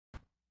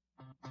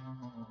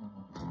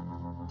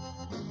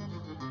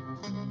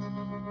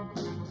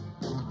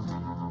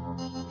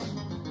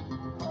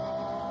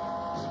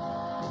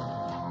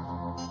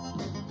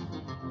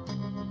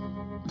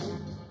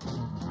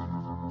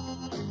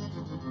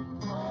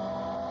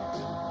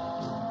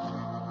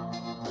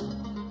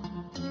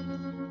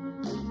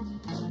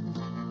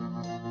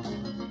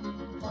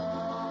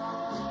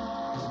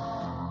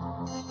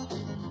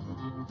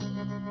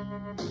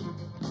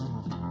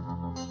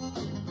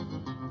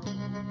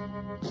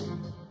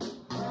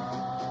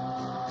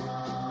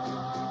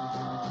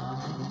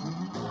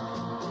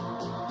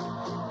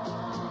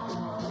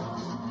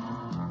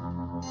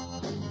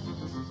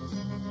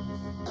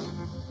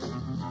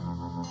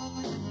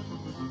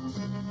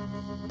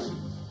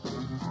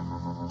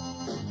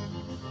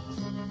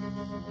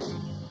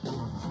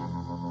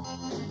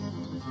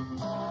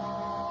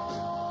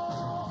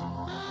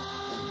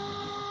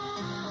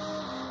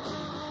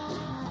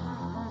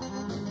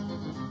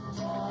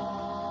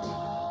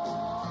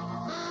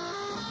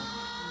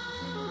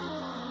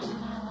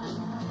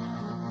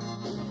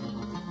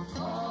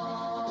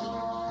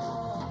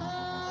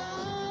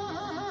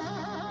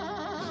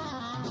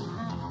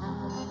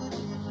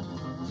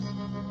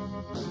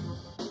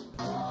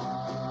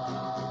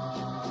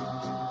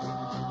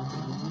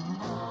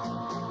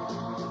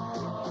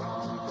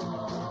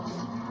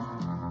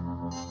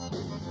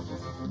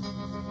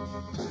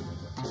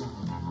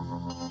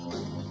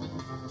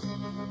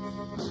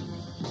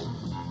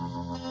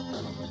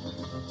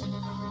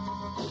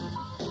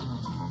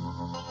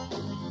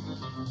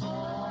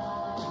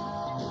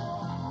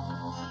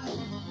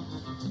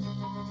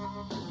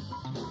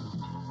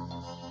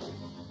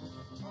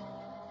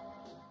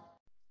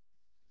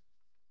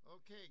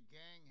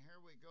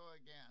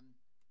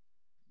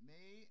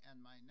and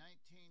my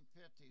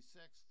 1956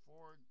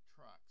 Ford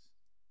trucks.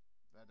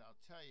 But I'll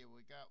tell you,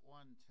 we got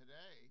one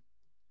today.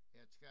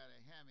 It's got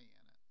a Hemi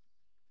in it.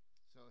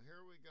 So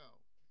here we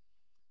go.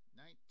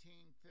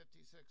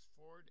 1956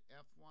 Ford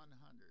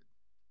F-100.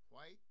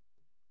 White,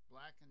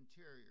 black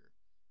interior.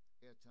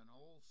 It's an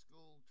old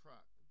school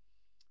truck.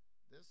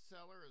 This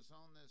seller has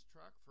owned this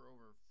truck for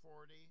over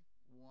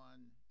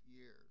 41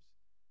 years.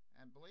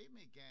 And believe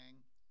me,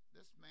 gang,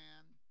 this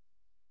man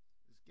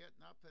is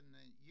getting up in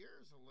the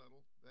years a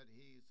little, but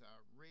he's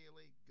a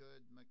really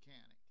good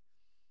mechanic.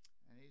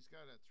 And he's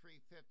got a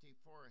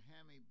 354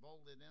 Hemi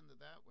bolted into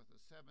that with a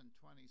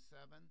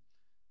 727.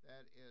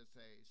 That is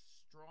a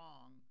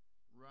strong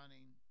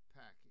running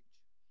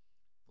package.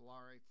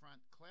 Volare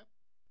front clip,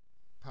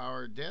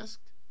 power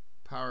disc,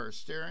 power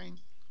steering,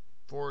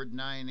 Ford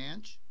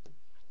 9-inch,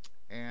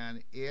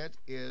 and it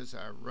is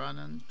a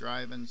running,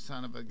 driving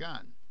son of a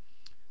gun.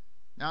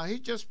 Now he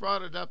just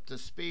brought it up to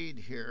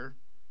speed here.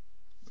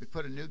 We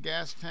put a new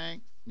gas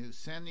tank, new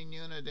sending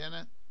unit in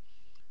it.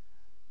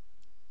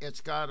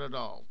 It's got it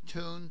all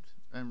tuned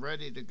and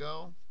ready to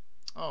go.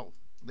 Oh,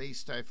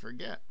 least I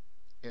forget,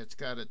 it's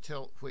got a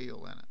tilt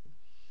wheel in it.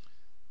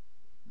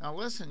 Now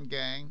listen,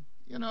 gang,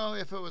 you know,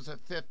 if it was a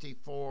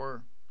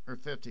 54 or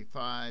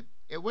 55,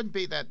 it wouldn't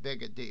be that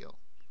big a deal.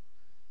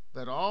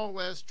 But all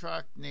this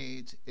truck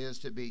needs is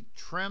to be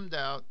trimmed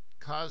out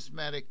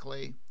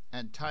cosmetically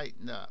and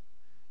tightened up.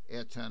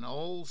 It's an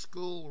old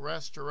school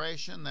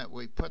restoration that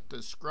we put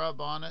the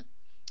scrub on it.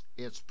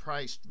 It's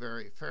priced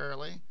very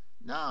fairly.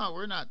 No,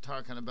 we're not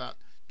talking about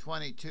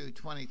 $22,000,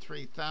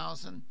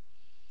 $23,000.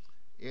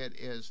 It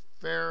is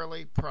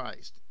fairly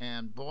priced,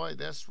 and boy,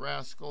 this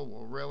rascal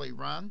will really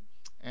run,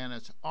 and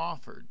it's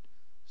offered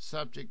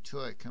subject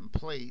to a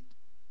complete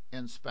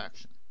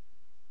inspection.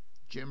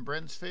 Jim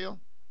Brinsfield,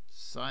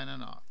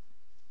 signing off.